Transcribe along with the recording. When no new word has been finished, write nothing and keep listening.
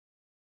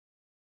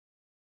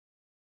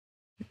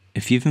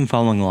If you've been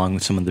following along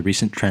with some of the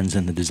recent trends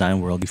in the design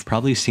world, you've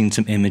probably seen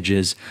some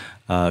images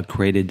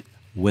created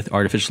with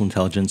artificial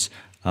intelligence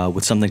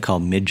with something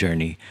called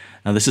MidJourney.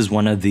 Now, this is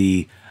one of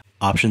the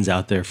options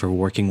out there for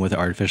working with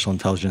artificial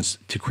intelligence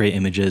to create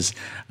images.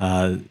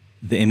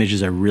 The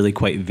images are really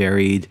quite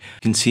varied.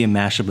 You can see a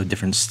mashup of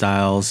different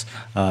styles,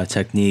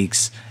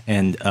 techniques,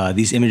 and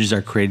these images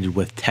are created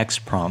with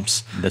text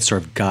prompts that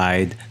sort of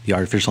guide the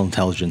artificial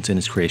intelligence in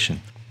its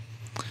creation.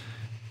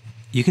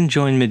 You can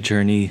join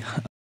MidJourney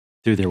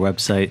through their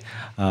website.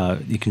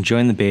 You can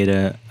join the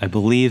beta. I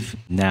believe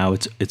now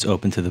it's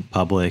open to the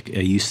public.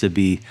 It used to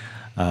be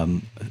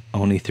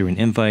only through an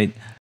invite.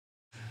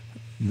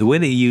 The way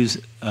they use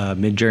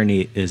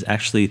MidJourney is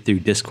actually through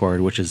Discord,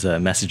 which is a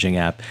messaging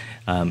app.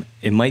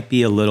 It might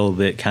be a little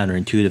bit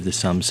counterintuitive to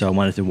some, so I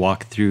wanted to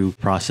walk through the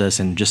process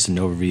and just an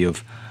overview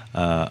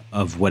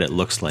of what it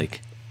looks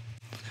like.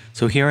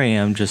 So here I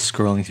am just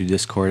scrolling through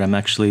Discord. I'm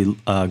actually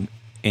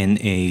in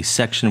a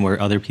section where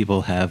other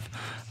people have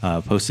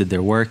posted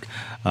their work.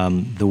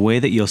 The way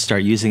that you'll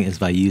start using it is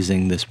by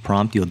using this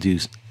prompt. You'll do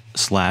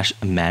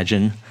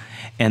 /imagine,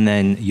 and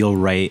then you'll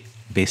write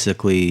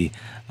basically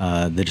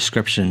the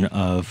description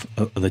of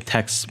the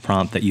text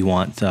prompt that you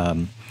want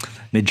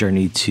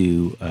MidJourney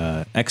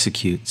to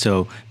execute.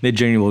 So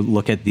MidJourney will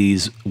look at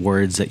these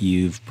words that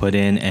you've put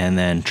in and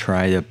then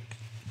try to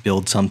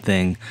build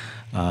something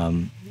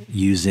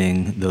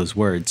using those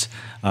words.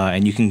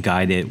 And you can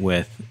guide it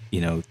with,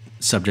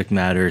 subject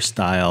matter,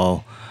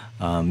 style.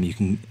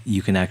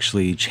 You can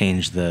actually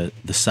change the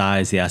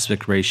size, the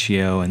aspect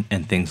ratio,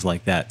 and things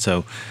like that.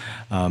 So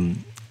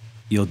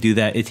you'll do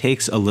that. It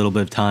takes a little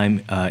bit of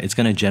time. It's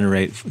going to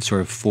generate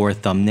sort of 4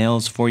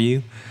 thumbnails for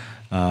you,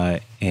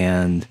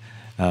 and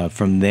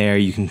from there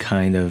you can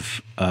kind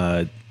of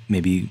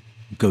maybe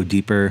go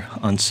deeper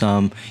on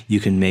some.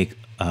 You can make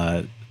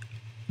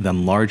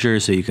them larger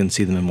so you can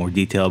see them in more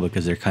detail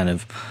because they're kind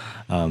of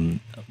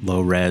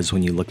low res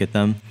when you look at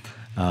them.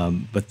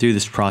 But through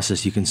this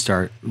process, you can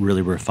start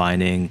really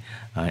refining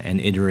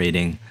and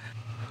iterating.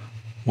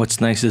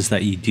 What's nice is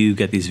that you do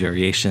get these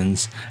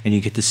variations, and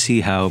you get to see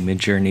how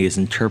MidJourney is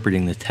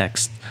interpreting the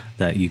text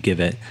that you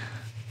give it.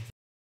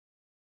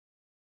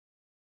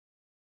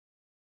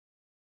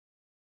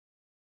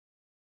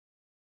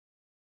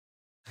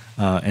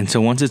 And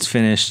so once it's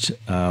finished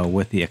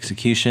with the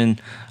execution,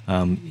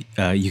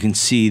 you can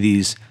see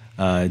these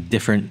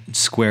different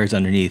squares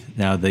underneath.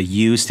 Now the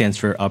U stands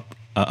for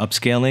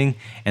upscaling,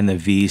 and the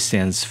V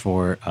stands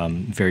for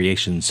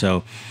variation.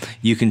 So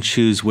you can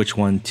choose which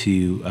ones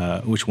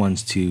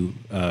to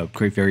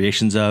create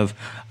variations of.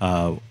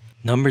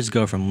 Numbers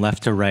go from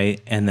left to right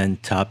and then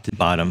top to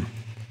bottom.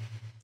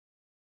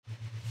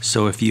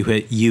 So if you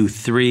hit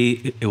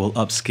U3, it will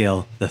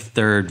upscale the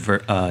third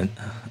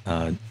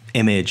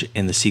image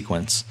in the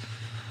sequence.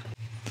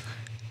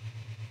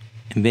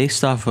 And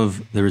based off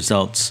of the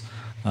results,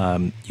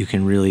 you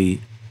can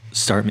really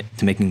start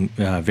making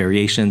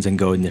variations and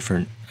go in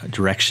different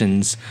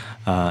directions.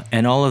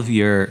 And all of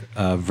your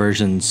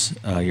versions,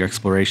 your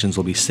explorations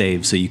will be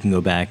saved, so you can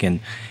go back and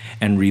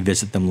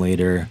revisit them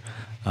later.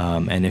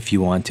 And if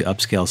you want to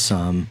upscale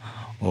some,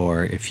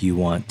 or if you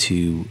want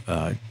to,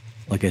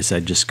 like I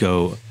said, just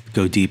go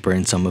deeper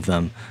in some of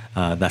them,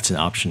 that's an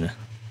option.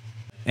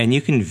 And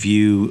you can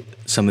view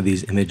some of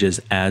these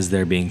images as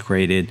they're being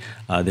created.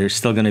 They're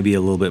still going to be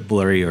a little bit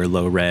blurry or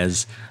low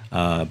res,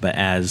 but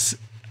as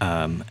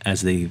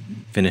they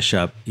finish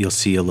up, you'll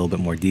see a little bit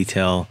more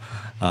detail.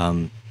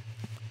 Some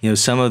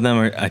of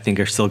them I think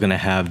are still going to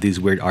have these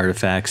weird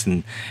artifacts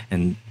and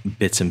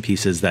bits and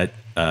pieces that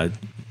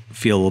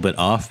feel a little bit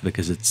off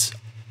because it's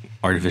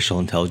artificial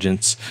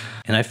intelligence.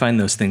 And I find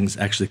those things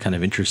actually kind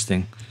of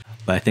interesting.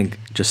 But I think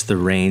just the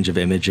range of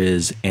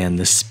images and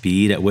the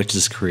speed at which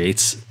this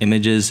creates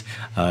images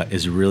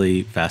is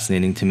really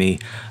fascinating to me.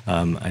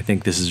 I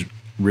think this is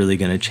really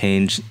going to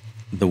change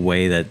the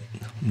way that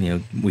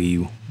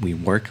we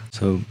work.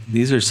 So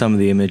these are some of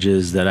the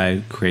images that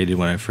I created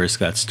when I first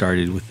got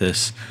started with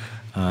this.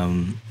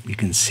 You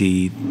can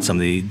see some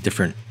of the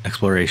different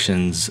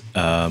explorations,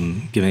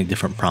 giving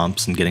different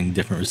prompts and getting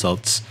different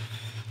results.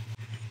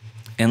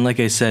 And like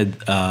I said,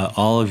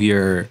 all of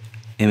your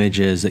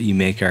images that you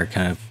make are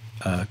kind of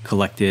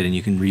collected, and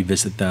you can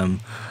revisit them.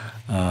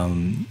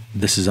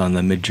 This is on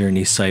the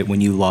MidJourney site. When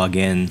you log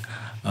in,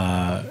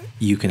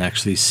 you can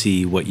actually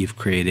see what you've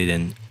created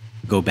and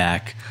go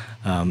back.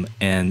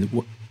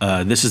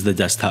 This is the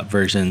desktop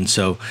version,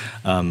 so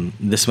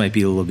this might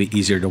be a little bit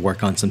easier to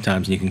work on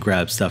sometimes, and you can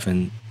grab stuff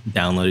and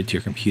download it to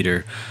your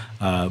computer.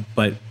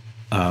 But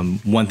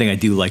one thing I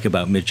do like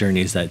about MidJourney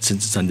is that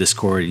since it's on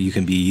Discord, you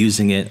can be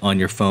using it on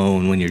your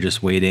phone when you're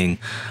just waiting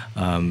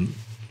and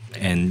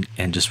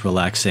just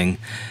relaxing.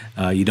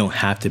 You don't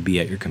have to be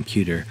at your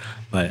computer,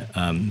 but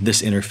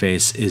this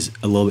interface is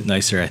a little bit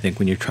nicer, I think,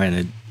 when you're trying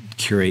to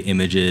curate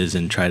images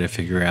and try to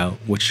figure out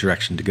which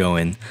direction to go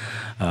in.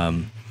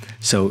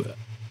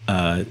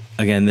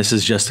 Again, this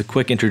is just a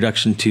quick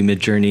introduction to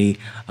MidJourney.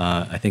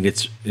 I think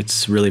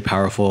it's really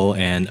powerful,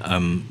 and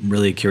I'm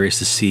really curious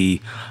to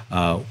see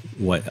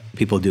what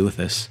people do with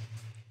this.